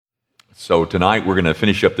So tonight we're going to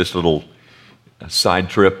finish up this little side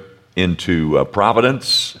trip into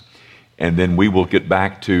Providence, and then we will get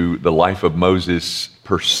back to the life of Moses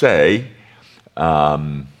per se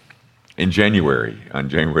in January, on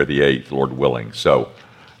January the 8th, Lord willing. So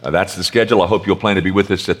that's the schedule. I hope you'll plan to be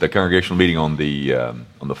with us at the congregational meeting on the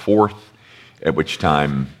 4th, at which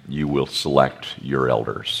time you will select your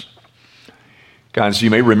elders. Guys, you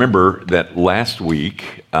may remember that last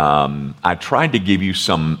week I tried to give you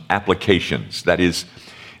some applications. That is,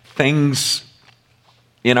 things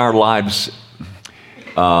in our lives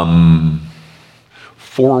for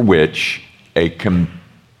which an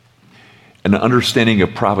understanding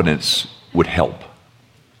of providence would help.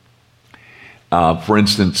 For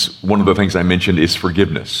instance, one of the things I mentioned is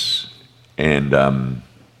forgiveness and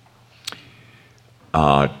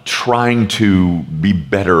trying to be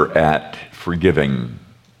better at forgiving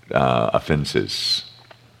offenses.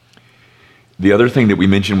 The other thing that we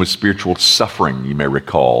mentioned was spiritual suffering, you may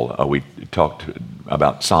recall. We talked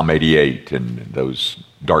about Psalm 88 and those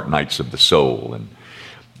dark nights of the soul and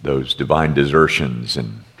those divine desertions.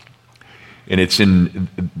 And it's in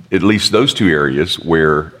at least those two areas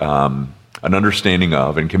where an understanding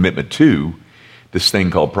of and commitment to this thing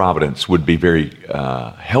called providence would be very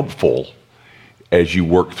helpful as you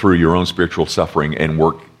work through your own spiritual suffering and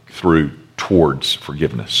work through towards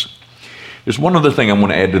forgiveness. There's one other thing I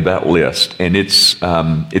want to add to that list, and it's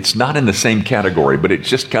not in the same category, but it's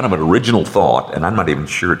just kind of an original thought, and I'm not even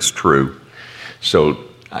sure it's true. So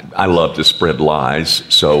I love to spread lies.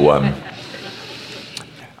 So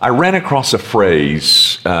I ran across a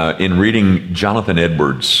phrase in reading Jonathan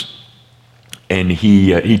Edwards, and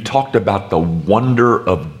he talked about the wonder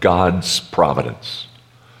of God's providence.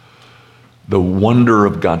 The wonder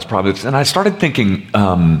of God's providence. And I started thinking,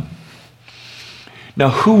 now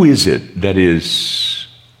who is it that is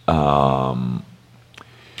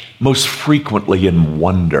most frequently in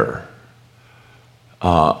wonder,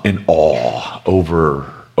 in awe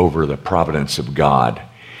over the providence of God?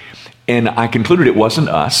 And I concluded it wasn't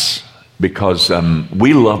us, because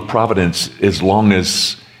we love providence as long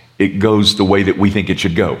as it goes the way that we think it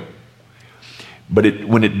should go. But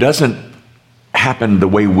when it doesn't happen the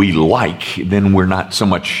way we like, then we're not so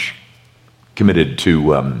much committed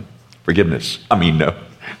to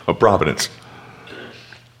providence.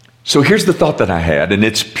 So here's the thought that I had, and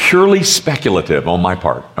it's purely speculative on my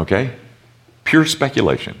part, okay? Pure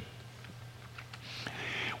speculation.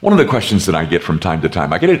 One of the questions that I get from time to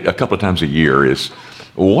time, I get it a couple of times a year, is,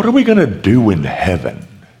 what are we going to do in heaven?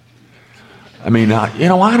 I mean, I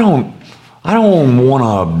don't want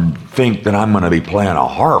to think that I'm going to be playing a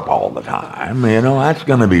harp all the time. That's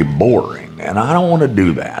going to be boring, and I don't want to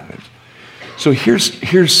do that. So here's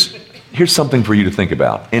something for you to think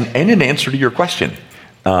about, and in answer to your question,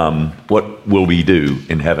 what will we do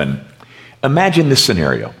in heaven? Imagine this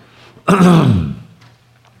scenario.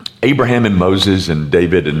 Abraham and Moses and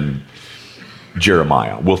David and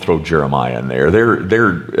Jeremiah. We'll throw Jeremiah in there.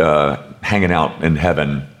 They're hanging out in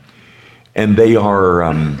heaven, and they're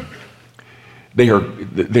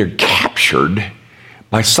captured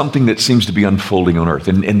by something that seems to be unfolding on earth,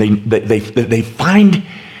 and they find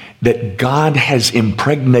that God has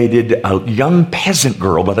impregnated a young peasant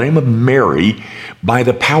girl by the name of Mary by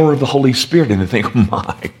the power of the Holy Spirit. And they think, oh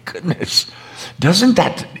my goodness, isn't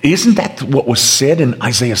that what was said in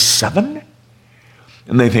Isaiah 7?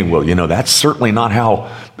 And they think, well, that's certainly not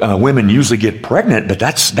how women usually get pregnant, but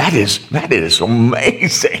that is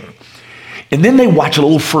amazing. And then they watch a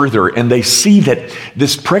little further, and they see that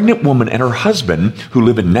this pregnant woman and her husband, who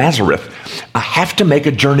live in Nazareth, have to make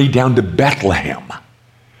a journey down to Bethlehem.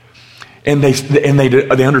 And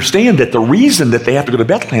they understand that the reason that they have to go to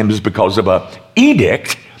Bethlehem is because of an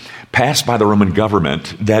edict passed by the Roman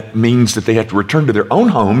government that means that they have to return to their own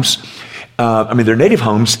homes, their native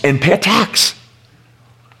homes, and pay a tax.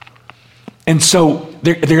 And so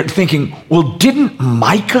they're thinking, well, didn't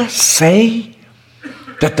Micah say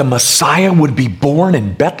that the Messiah would be born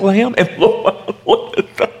in Bethlehem? And look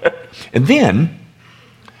at that. And then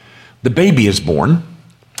the baby is born,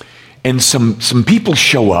 and some people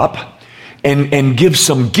show up and give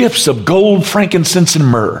some gifts of gold, frankincense, and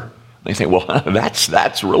myrrh. They say, well,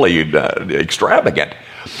 that's really extravagant.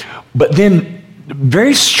 But then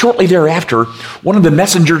very shortly thereafter, one of the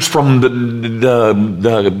messengers from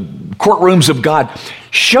the courtrooms of God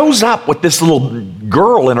shows up with this little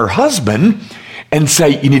girl and her husband and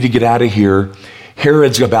say, you need to get out of here.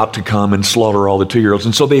 Herod's about to come and slaughter all the 2-year-olds.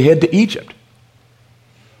 And so they head to Egypt.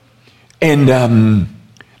 And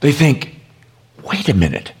they think, wait a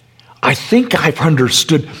minute. I think I've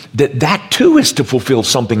understood that too is to fulfill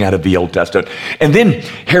something out of the Old Testament. And then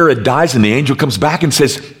Herod dies, and the angel comes back and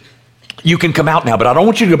says, you can come out now, but I don't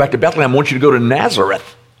want you to go back to Bethlehem. I want you to go to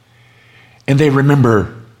Nazareth. And they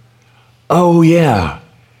remember, oh yeah,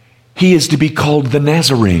 he is to be called the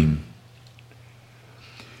Nazarene.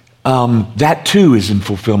 That too is in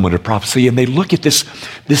fulfillment of prophecy. And they look at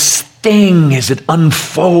this thing as it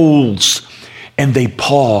unfolds, and they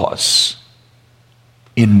pause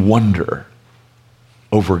in wonder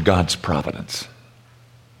over God's providence.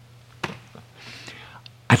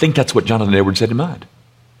 I think that's what Jonathan Edwards had in mind.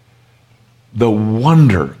 The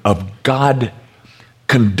wonder of God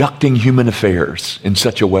conducting human affairs in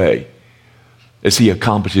such a way as he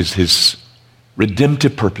accomplishes his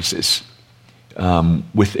redemptive purposes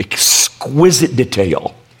with exquisite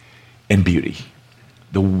detail and beauty.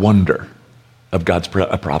 The wonder of God's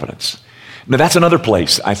providence. Now that's another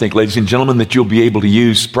place, I think, ladies and gentlemen, that you'll be able to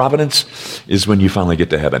use providence is when you finally get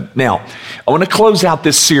to heaven. Now, I want to close out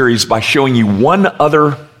this series by showing you one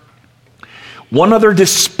other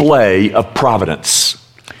display of providence.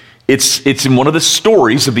 It's in one of the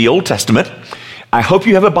stories of the Old Testament. I hope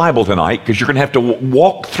you have a Bible tonight because you're going to have to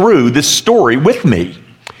walk through this story with me.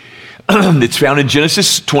 It's found in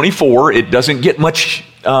Genesis 24. It doesn't get much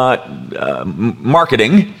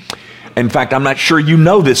marketing. In fact, I'm not sure you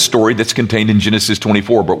know this story that's contained in Genesis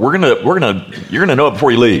 24, but you're gonna know it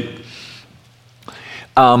before you leave.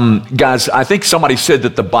 Guys, I think somebody said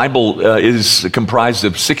that the Bible is comprised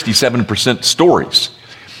of 67% stories.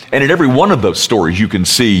 And in every one of those stories, you can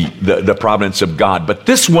see the providence of God. But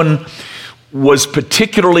this one was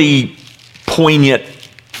particularly poignant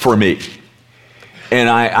for me. And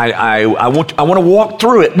I want to walk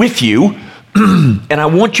through it with you, and I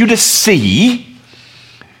want you to see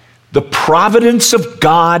the providence of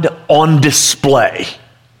God on display.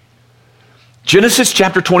 Genesis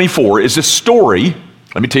chapter 24 is a story.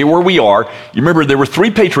 Let me tell you where we are. You remember there were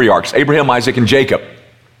three patriarchs, Abraham, Isaac, and Jacob.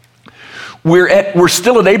 We're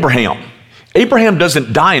still at Abraham. Abraham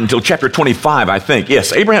doesn't die until chapter 25, I think.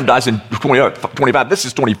 Yes, Abraham dies in 25. This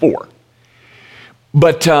is 24.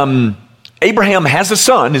 But Abraham has a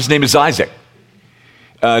son. His name is Isaac.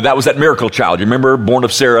 That was that miracle child. You remember, born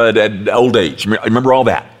of Sarah at old age. You remember all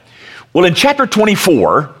that. Well, in chapter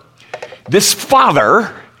 24, this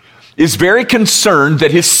father is very concerned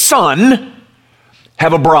that his son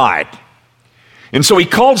have a bride. And so he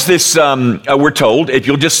calls this, we're told, if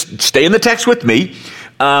you'll just stay in the text with me,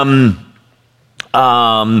 in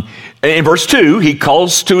verse 2, he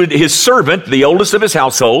calls to his servant, the oldest of his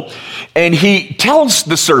household, and he tells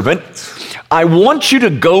the servant, I want you to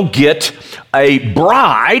go get a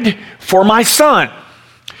bride for my son.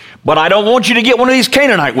 But I don't want you to get one of these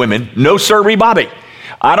Canaanite women. No, sirree, Bobby.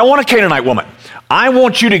 I don't want a Canaanite woman. I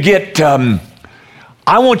want you to get a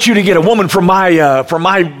woman from my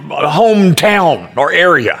hometown or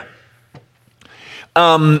area.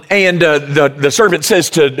 The servant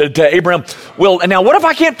says to Abraham, well, now what if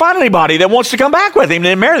I can't find anybody that wants to come back with him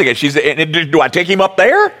and marry the guy? Do I take him up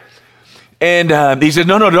there? And he says,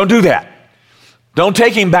 no, don't do that. Don't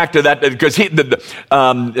take him back to that because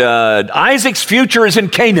Isaac's future is in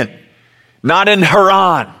Canaan, not in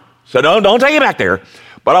Haran. So don't take him back there.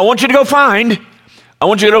 But I want you to go find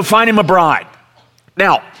him a bride.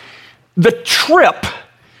 Now, the trip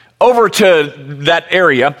over to that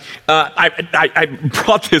area, I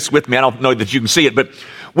brought this with me. I don't know that you can see it, but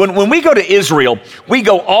when we go to Israel, we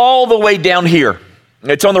go all the way down here.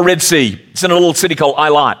 It's on the Red Sea. It's in a little city called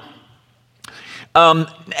Eilat.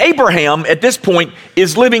 Abraham, at this point,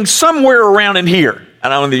 is living somewhere around in here. I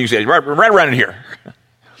don't know if you can say right around in here.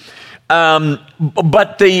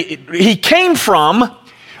 But he came from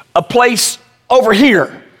a place over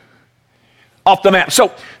here off the map.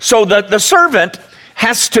 So the servant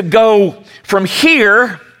has to go from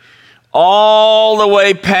here all the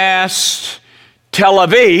way past Tel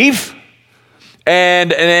Aviv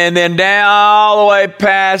and then down all the way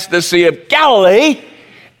past the Sea of Galilee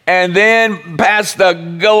and then past the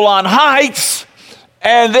Golan Heights,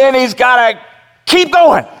 and then he's got to keep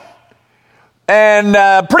going.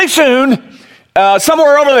 And pretty soon,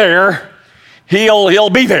 somewhere over there, he'll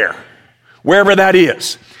be there, wherever that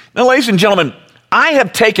is. Now, ladies and gentlemen, I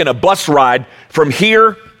have taken a bus ride from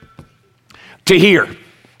here to here.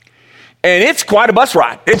 And it's quite a bus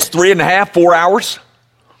ride. It's 3.5, 4 hours.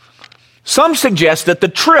 Some suggest that the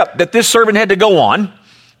trip that this servant had to go on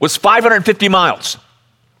was 550 miles.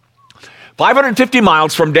 550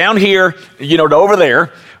 miles from down here, to over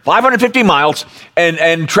there, 550 miles,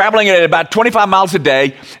 and traveling at about 25 miles a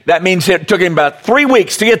day. That means it took him about 3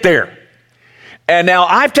 weeks to get there. And now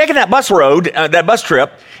I've taken that bus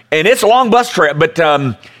trip, and it's a long bus trip, but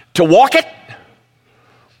to walk it,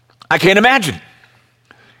 I can't imagine.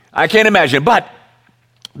 But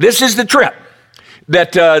this is the trip.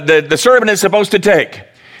 that the servant is supposed to take.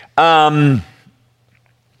 Now,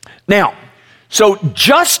 so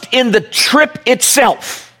just in the trip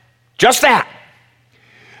itself, just that,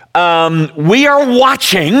 we are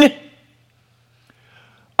watching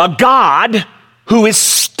a God who is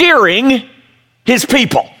steering his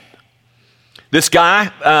people. This guy,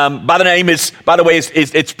 by the way,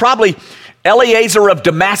 it's probably Eliezer of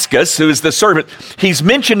Damascus, who is the servant. He's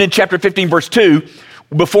mentioned in chapter 15, verse 2,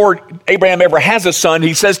 before Abraham ever has a son.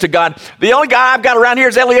 He says to God, the only guy I've got around here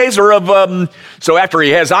is Eliezer of, so after he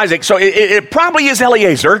has Isaac, so it probably is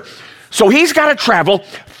Eliezer. So he's got to travel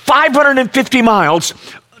 550 miles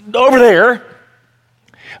over there.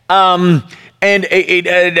 And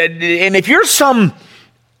if you're some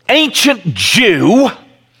ancient Jew,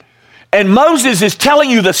 and Moses is telling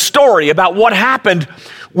you the story about what happened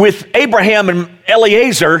with Abraham and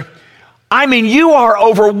Eliezer, I mean, you are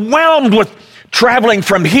overwhelmed with traveling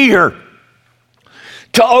from here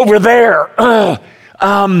to over there.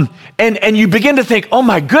 And you begin to think, oh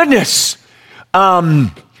my goodness,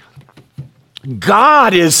 God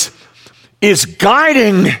is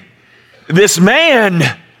guiding this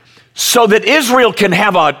man so that Israel can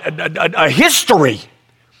have a history.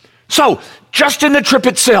 So, just in the trip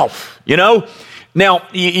itself, you know. Now,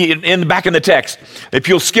 back in the text, if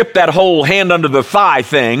you'll skip that whole hand under the thigh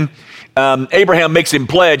thing, Abraham makes him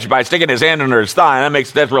pledge by sticking his hand under his thigh, and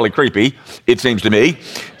that's really creepy, it seems to me.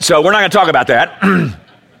 So we're not going to talk about that.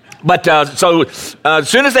 But so as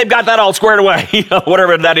soon as they've got that all squared away,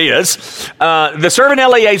 whatever that is, the servant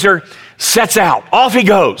Eliezer sets out. Off he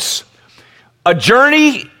goes. A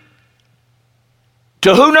journey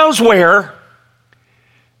to who knows where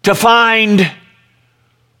to find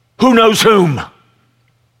who knows whom.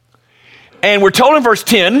 And we're told in verse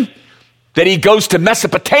 10 that he goes to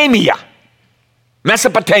Mesopotamia.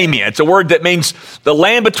 Mesopotamia, it's a word that means the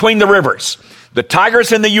land between the rivers, the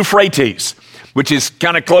Tigris and the Euphrates, which is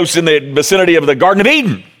kind of close in the vicinity of the Garden of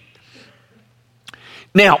Eden.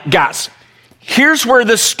 Now, guys, here's where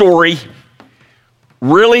this story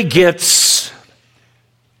really gets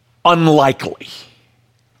unlikely.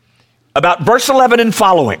 About verse 11 and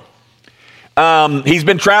following. He's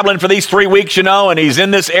been traveling for these 3 weeks, and he's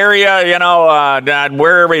in this area,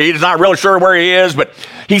 wherever, he's not really sure where he is, but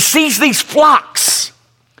he sees these flocks.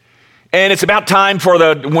 And it's about time for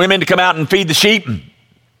the women to come out and feed the sheep.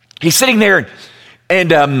 He's sitting there, and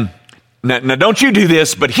now don't you do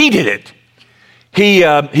this, but he did it.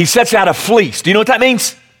 He sets out a fleece. Do you know what that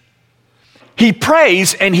means? He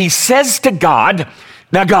prays and he says to God,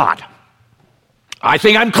 now God, I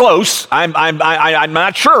think I'm close. I'm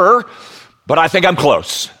not sure, but I think I'm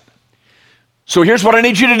close. So here's what I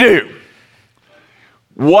need you to do.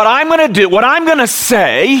 What I'm going to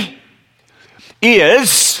say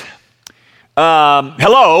is,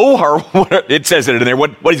 hello, or it says it in there,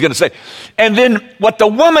 what he's going to say. And then what the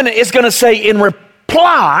woman is going to say in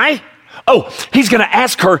reply, he's going to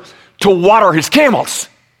ask her to water his camels.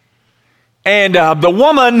 And the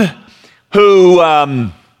woman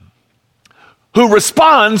who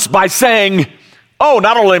responds by saying,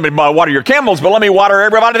 not only let me water your camels, but let me water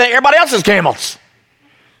everybody else's camels.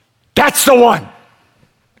 That's the one.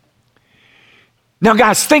 Now,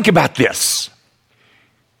 guys, think about this.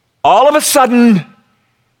 All of a sudden,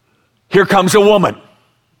 here comes a woman.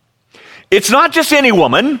 It's not just any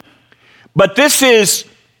woman, but this is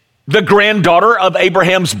the granddaughter of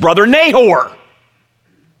Abraham's brother Nahor.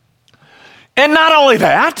 And not only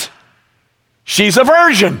that, she's a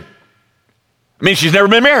virgin. I mean, she's never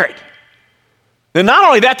been married. And not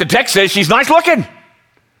only that, the text says she's nice looking.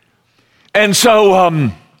 And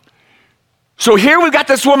so here we've got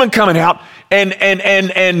this woman coming out,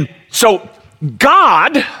 and so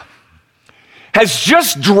God has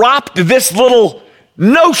just dropped this little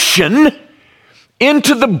notion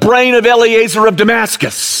into the brain of Eliezer of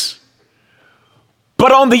Damascus.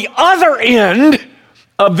 But on the other end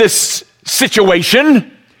of this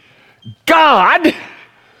situation, God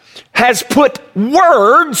has put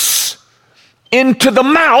words into the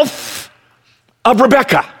mouth of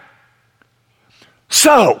Rebekah.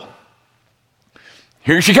 So,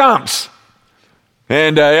 here she comes.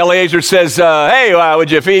 And Eliezer says, hey, would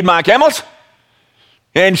you feed my camels?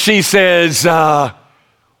 And she says, well,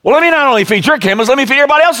 let me not only feed your camels, let me feed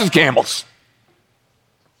everybody else's camels.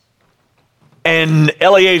 And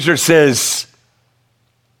Eliezer says,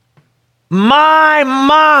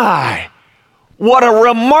 my, what a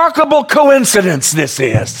remarkable coincidence this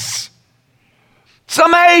is. It's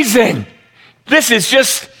amazing. This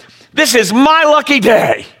is my lucky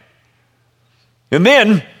day. And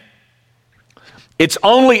then, it's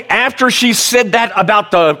only after she said that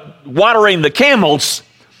about the watering the camels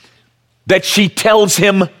that she tells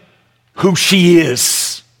him who she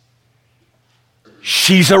is.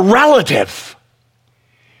 She's a relative.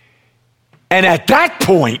 And at that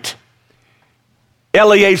point,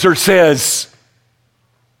 Eliezer says,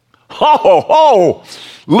 oh,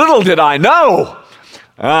 little did I know.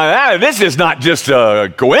 This is not just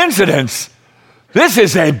a coincidence. This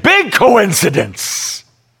is a big coincidence.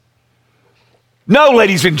 No,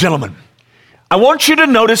 ladies and gentlemen, I want you to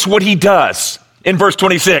notice what he does in verse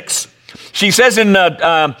 26. She says in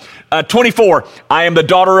 24, I am the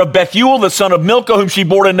daughter of Bethuel, the son of Milcah, whom she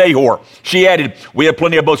bore to Nahor. She added, we have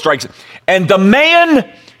plenty of bow strikes. And the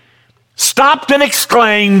man stopped and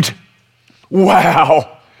exclaimed,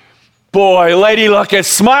 wow, boy, Lady Luck has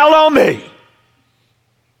smiled on me.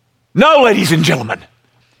 No, ladies and gentlemen,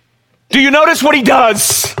 do you notice what he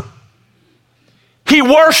does? He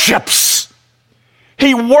worships.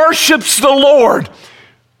 He worships the Lord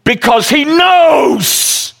because he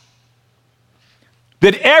knows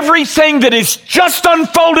that everything that is just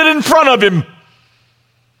unfolded in front of him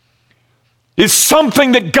is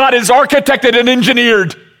something that God has architected and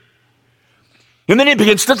engineered. And then he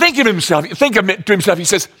begins to think to himself, he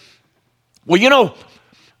says, well, you know,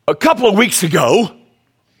 a couple of weeks ago,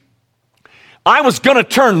 I was going to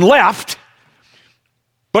turn left,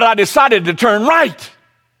 but I decided to turn right.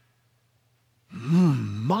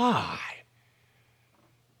 My.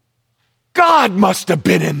 God must have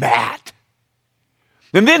been in that.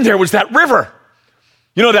 And then there was that river.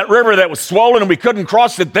 You know, that river that was swollen and we couldn't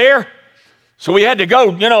cross it there? So we had to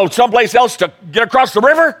go, someplace else to get across the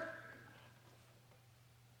river?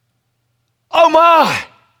 Oh my.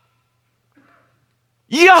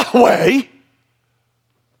 Yahweh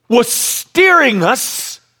was steering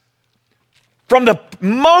us from the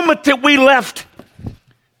moment that we left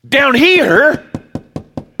down here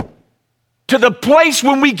to the place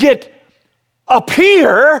when we get up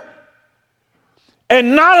here.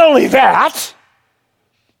 And not only that,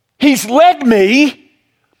 he's led me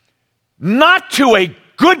not to a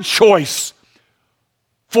good choice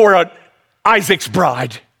for Isaac's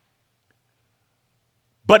bride,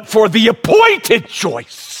 but for the appointed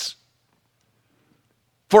choice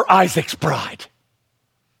for Isaac's bride.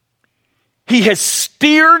 He has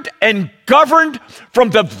steered and governed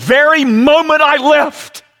from the very moment I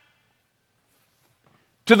left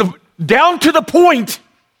down to the point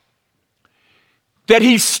that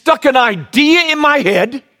he stuck an idea in my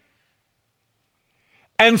head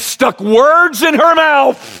and stuck words in her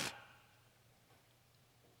mouth.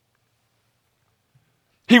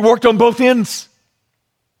 He worked on both ends.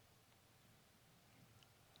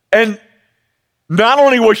 And not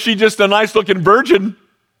only was she just a nice-looking virgin,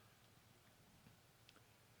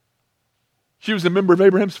 she was a member of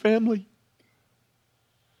Abraham's family.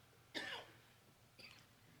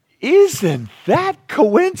 Isn't that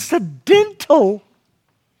coincidental?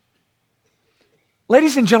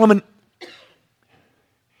 Ladies and gentlemen,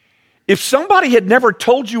 if somebody had never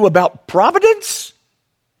told you about providence,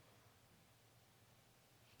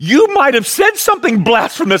 you might have said something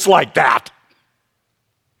blasphemous like that.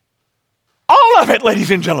 All of it,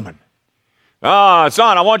 ladies and gentlemen. Son,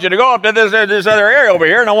 I want you to go up to this other area over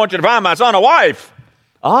here, and I want you to find my son a wife.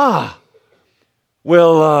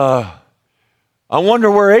 Well, I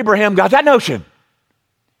wonder where Abraham got that notion.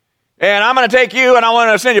 And I'm going to take you, and I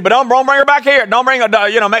want to send you, but don't bring her back here. Don't bring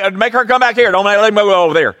her, make her come back here. Don't let me go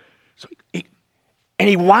over there. So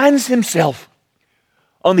he winds himself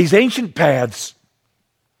on these ancient paths,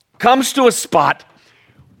 comes to a spot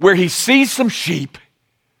where he sees some sheep,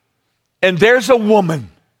 and there's a woman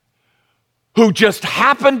who just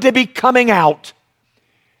happened to be coming out,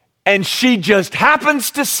 and she just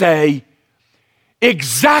happens to say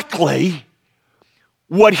exactly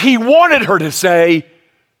what he wanted her to say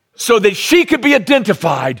so that she could be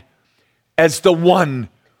identified as the one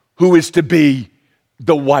who is to be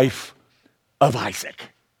the wife of Isaac.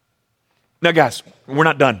 Now, guys, we're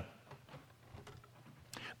not done.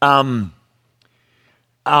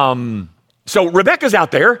 So Rebecca's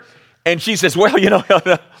out there, and she says, well,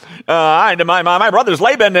 my brother's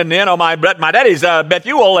Laban, and, my daddy's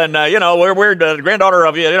Bethuel, and, we're the granddaughter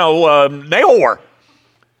of, Nahor.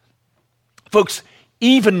 Folks,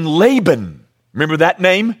 even Laban, remember that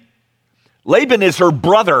name? Laban is her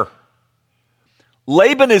brother.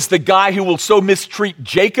 Laban is the guy who will so mistreat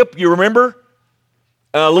Jacob, you remember?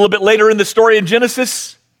 A little bit later in the story in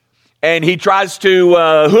Genesis. And he tries to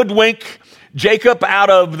hoodwink Jacob out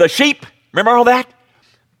of the sheep. Remember all that?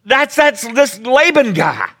 That's this Laban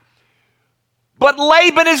guy. But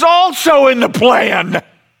Laban is also in the plan.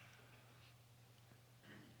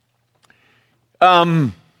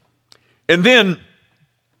 And then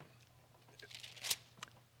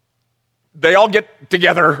they all get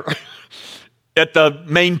together at the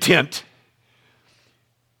main tent.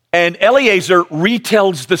 And Eliezer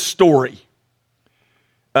retells the story.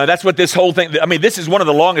 That's what this whole thing, I mean, this is one of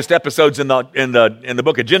the longest episodes in the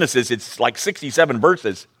book of Genesis. It's like 67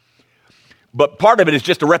 verses. But part of it is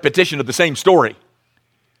just a repetition of the same story.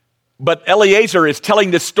 But Eliezer is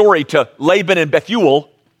telling this story to Laban and Bethuel.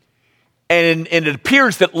 And it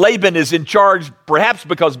appears that Laban is in charge, perhaps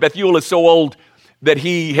because Bethuel is so old that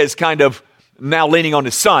he has kind of now leaning on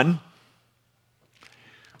his son.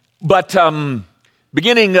 But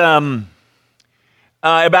beginning about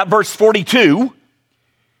verse 42,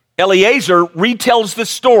 Eliezer retells the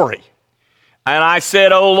story. And I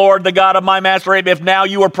said, O Lord, the God of my master Abraham, if now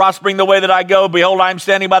you are prospering the way that I go, behold, I am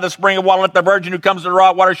standing by the spring of water, let the virgin who comes to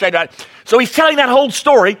draw water shade. So he's telling that whole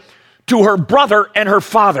story to her brother and her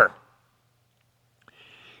father.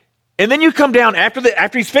 And then you come down, after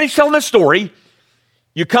he's finished telling the story,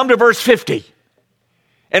 you come to verse 50.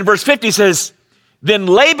 And verse 50 says, then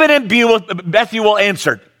Laban and Bethuel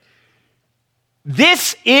answered,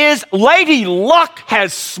 this is Lady Luck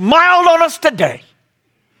has smiled on us today.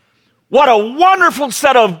 What a wonderful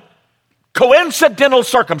set of coincidental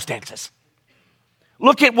circumstances.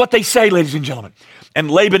 Look at what they say, ladies and gentlemen. And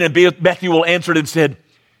Laban and Bethuel answered and said,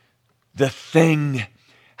 the thing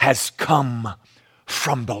has come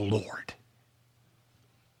from the Lord.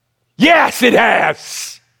 Yes, it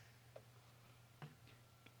has.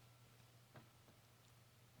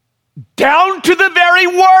 Down to the very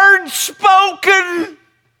words spoken.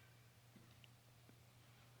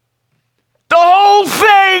 The whole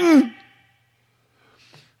thing.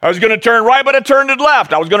 I was going to turn right, but I turned it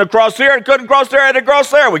left. I was going to cross here, I couldn't cross there, I had to cross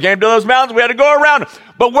there. We came to those mountains, we had to go around.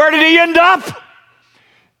 But where did he end up?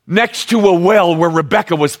 Next to a well where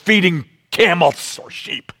Rebekah was feeding camels or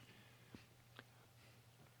sheep.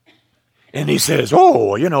 And he says,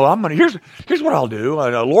 oh, here's what I'll do.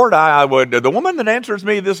 Lord, I would, the woman that answers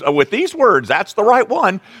me this with these words, that's the right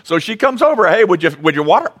one. So she comes over, hey, would you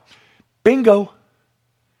water? Bingo.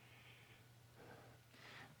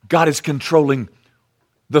 God is controlling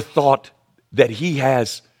the thought that he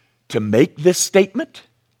has to make this statement.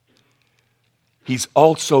 He's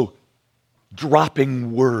also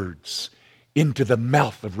dropping words into the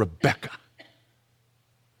mouth of Rebekah.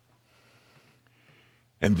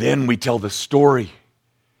 And then we tell the story,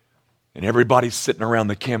 and everybody sitting around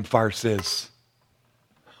the campfire says,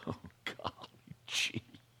 oh, golly gee.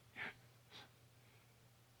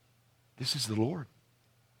 This is the Lord.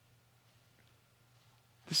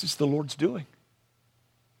 This is the Lord's doing.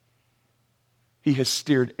 He has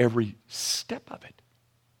steered every step of it.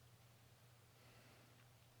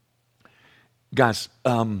 Guys,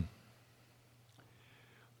 go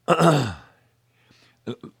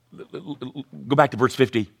back to verse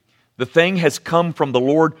 50. The thing has come from the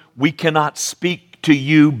Lord. We cannot speak to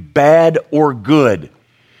you bad or good.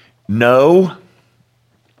 No,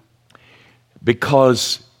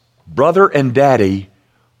 because brother and daddy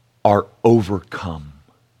are overcome.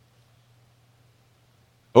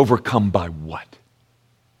 Overcome by what?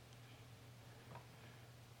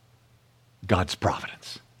 God's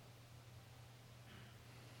providence.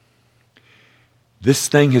 This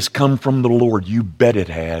thing has come from the Lord. You bet it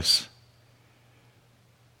has.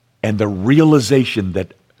 And the realization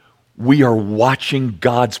that we are watching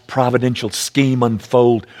God's providential scheme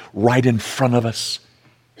unfold right in front of us,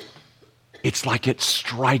 it's like it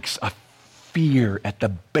strikes a fear at the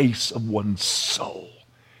base of one's soul.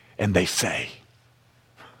 And they say,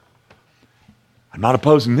 I'm not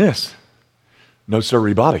opposing this. No,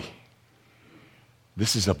 sirree, Bobby.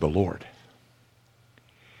 This is of the Lord.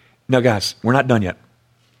 Now, guys, we're not done yet.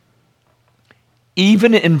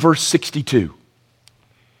 Even in verse 62,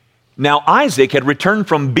 now Isaac had returned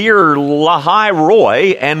from Beer Lahai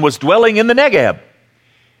Roi and was dwelling in the Negeb.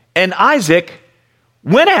 And Isaac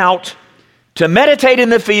went out to meditate in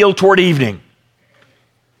the field toward evening.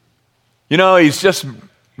 You know, he's just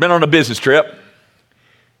been on a business trip.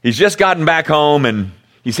 He's just gotten back home and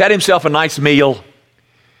he's had himself a nice meal.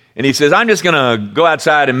 And he says, I'm just going to go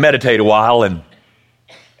outside and meditate a while. And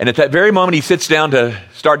at that very moment, he sits down to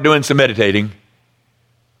start doing some meditating.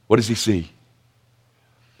 What does he see?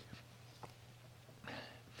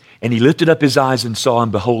 And he lifted up his eyes and saw,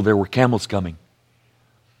 and behold, there were camels coming.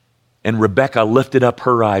 And Rebekah lifted up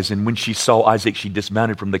her eyes, and when she saw Isaac, she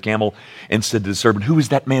dismounted from the camel and said to the servant, who is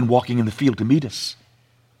that man walking in the field to meet us?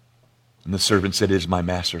 And the servant said, it is my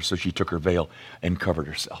master. So she took her veil and covered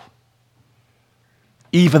herself.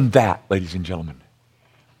 Even that, ladies and gentlemen,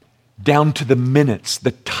 down to the minutes,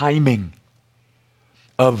 the timing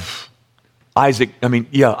of Isaac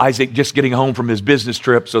just getting home from his business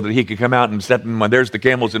trip so that he could come out and set them. There's the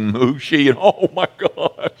camels and Mushi, and oh my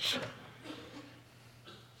gosh.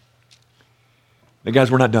 Now,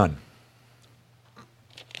 guys, we're not done.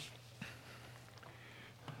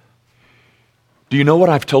 Do you know what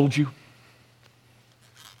I've told you?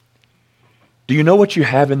 Do you know what you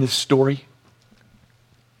have in this story?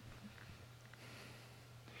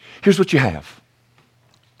 Here's what you have.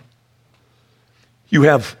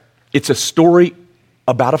 It's a story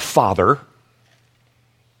about a father,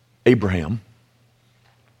 Abraham,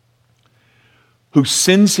 who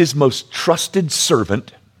sends his most trusted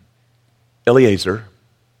servant, Eliezer,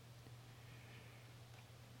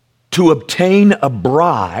 to obtain a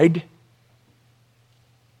bride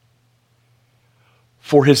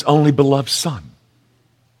for his only beloved son.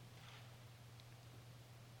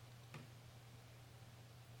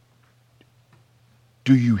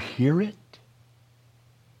 Do you hear it?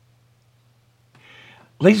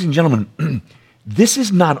 Ladies and gentlemen, this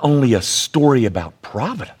is not only a story about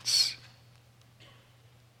providence.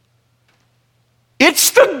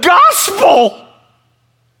 It's the gospel.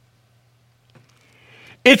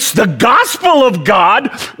 It's the gospel of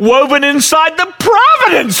God woven inside the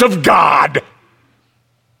providence of God.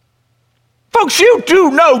 Folks, you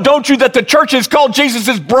do know, don't you, that the church is called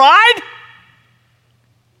Jesus' bride?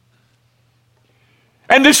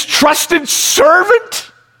 And this trusted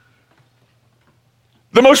servant,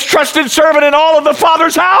 the most trusted servant in all of the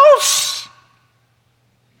Father's house,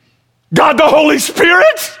 God the Holy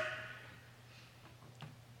Spirit,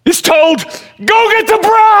 is told, go get the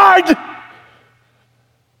bride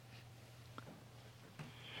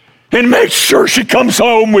and make sure she comes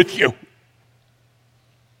home with you.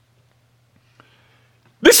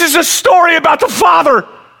 This is a story about the Father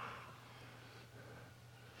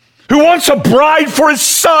who wants a bride for his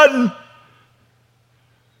son.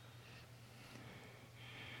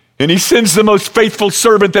 And he sends the most faithful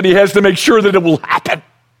servant that he has to make sure that it will happen.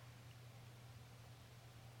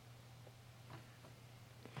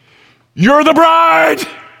 You're the bride.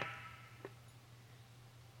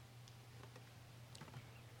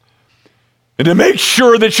 And to make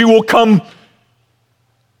sure that you will come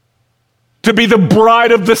to be the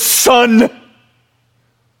bride of the Son,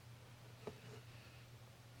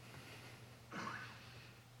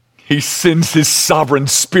 he sends his sovereign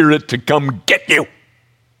Spirit to come get you.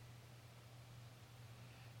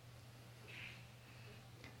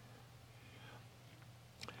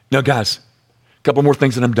 Now, guys, a couple more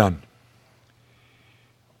things and I'm done.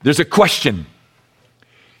 There's a question.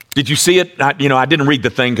 Did you see it? I didn't read the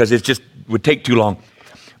thing because it just would take too long.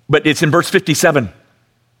 But it's in verse 57.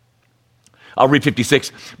 I'll read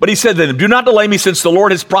 56. But he said to them, do not delay me, since the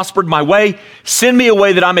Lord has prospered my way. Send me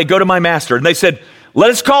away that I may go to my master. And they said, let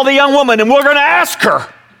us call the young woman and we're going to ask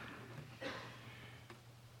her.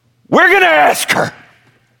 We're going to ask her.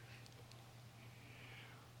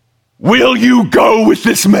 Will you go with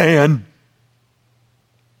this man?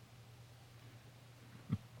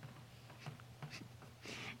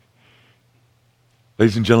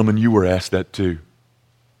 Ladies and gentlemen, you were asked that too.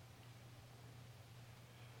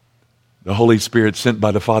 The Holy Spirit sent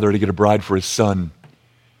by the Father to get a bride for his son.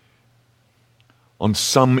 On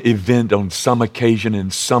some event, on some occasion, in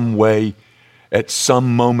some way, at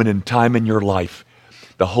some moment in time in your life,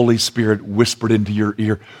 the Holy Spirit whispered into your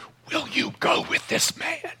ear, will you go with this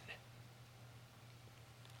man?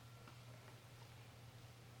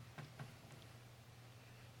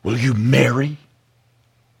 Will you marry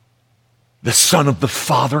the Son of the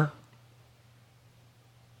Father?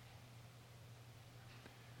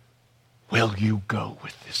 Will you go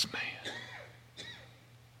with this man?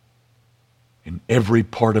 And every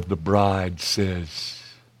part of the bride says,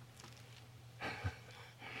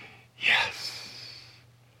 yes,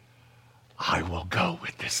 I will go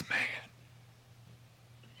with this man.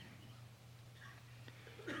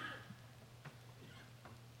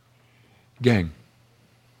 Gang,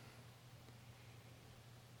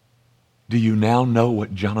 do you now know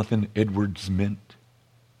what Jonathan Edwards meant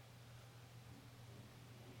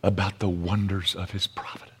about the wonders of his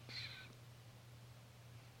providence?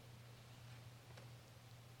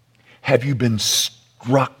 Have you been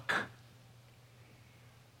struck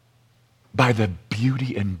by the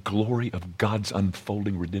beauty and glory of God's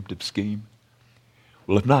unfolding redemptive scheme?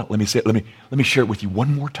 Well, if not, let me share it with you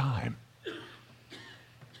one more time.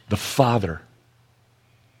 The Father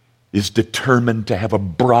is determined to have a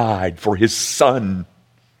bride for his son.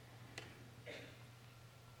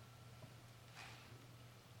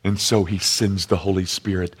 And so he sends the Holy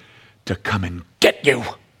Spirit to come and get you.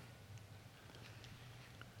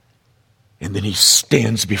 And then he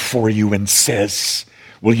stands before you and says,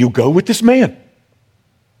 will you go with this man?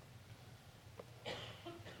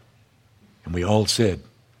 And we all said,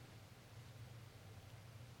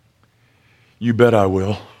 you bet I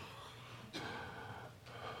will.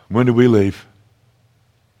 When do we leave?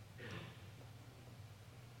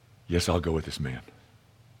 Yes, I'll go with this man.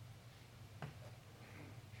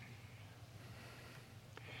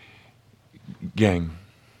 Gang,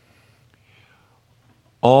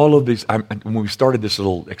 all of these, when we started this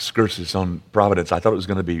little excursus on Providence, I thought it was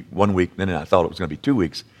going to be 1 week, then I thought it was going to be 2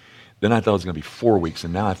 weeks, then I thought it was going to be 4 weeks,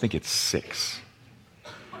 and now I think it's 6.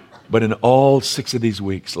 But in all 6 of these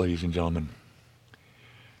weeks, ladies and gentlemen,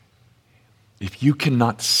 if you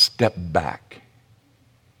cannot step back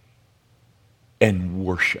and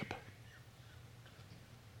worship,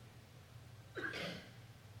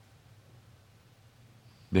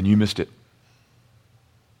 then you missed it.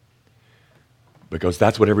 Because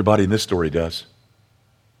that's what everybody in this story does.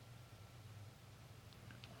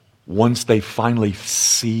 Once they finally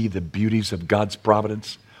see the beauties of God's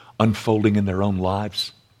providence unfolding in their own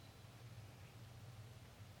lives,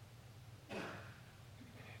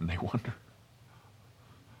 and they wonder,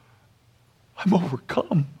 I'm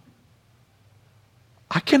overcome.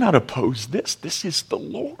 I cannot oppose this. This is the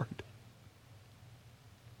Lord.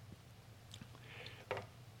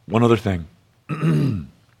 One other thing.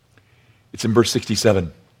 It's in verse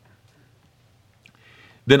 67.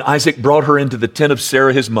 Then Isaac brought her into the tent of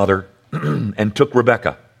Sarah his mother and took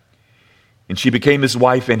Rebekah. And she became his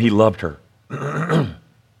wife, and he loved her.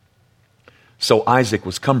 So Isaac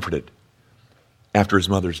was comforted after his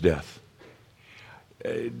mother's death.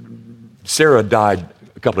 Sarah died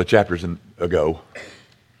a couple of chapters ago.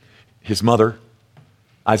 His mother,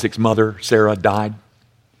 Isaac's mother, Sarah, died.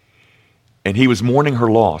 And he was mourning her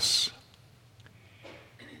loss.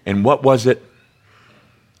 And what was it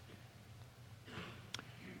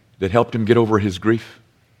that helped him get over his grief?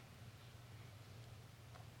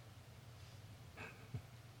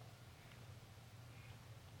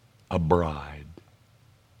 A bride.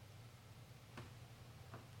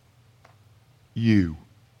 You,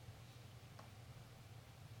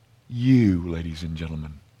 ladies and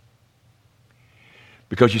gentlemen.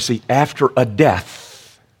 Because you see, after a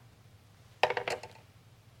death,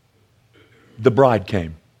 the bride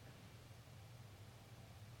came.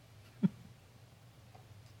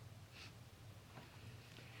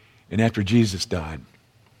 And after Jesus died,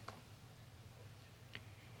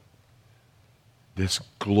 this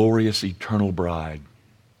glorious eternal bride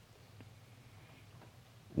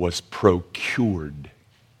was procured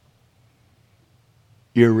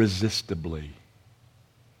irresistibly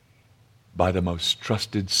by the most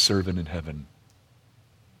trusted servant in heaven,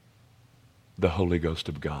 the Holy Ghost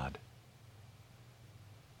of God.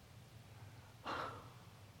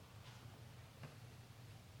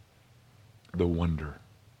 The wonder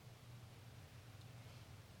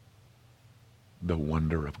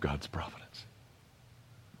of God's providence.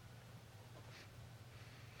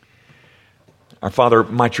 Our Father,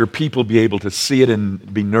 might your people be able to see it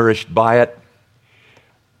and be nourished by it.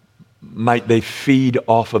 Might they feed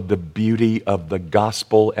off of the beauty of the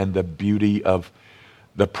gospel and the beauty of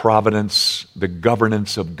the providence, the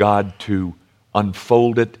governance of God to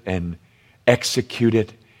unfold it and execute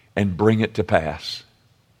it and bring it to pass.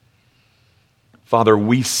 Father,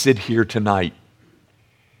 we sit here tonight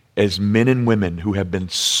as men and women who have been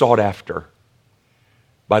sought after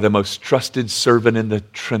by the most trusted servant in the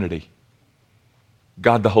Trinity,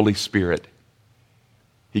 God the Holy Spirit.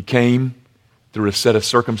 He came through a set of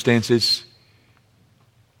circumstances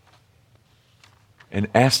and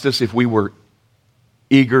asked us if we were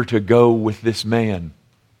eager to go with this man.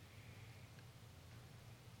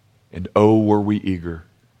 And oh, were we eager.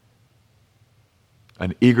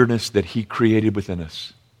 An eagerness that he created within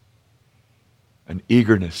us. An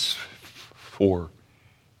eagerness for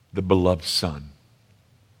the beloved Son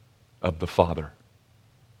of the Father.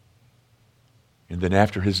 And then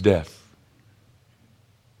after his death,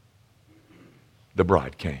 the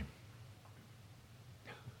bride came.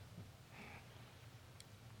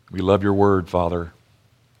 We love your word, Father.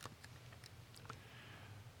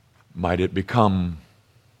 Might it become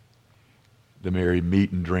the merry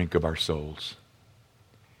meat and drink of our souls.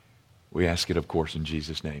 We ask it, of course, in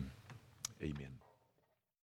Jesus' name. Amen.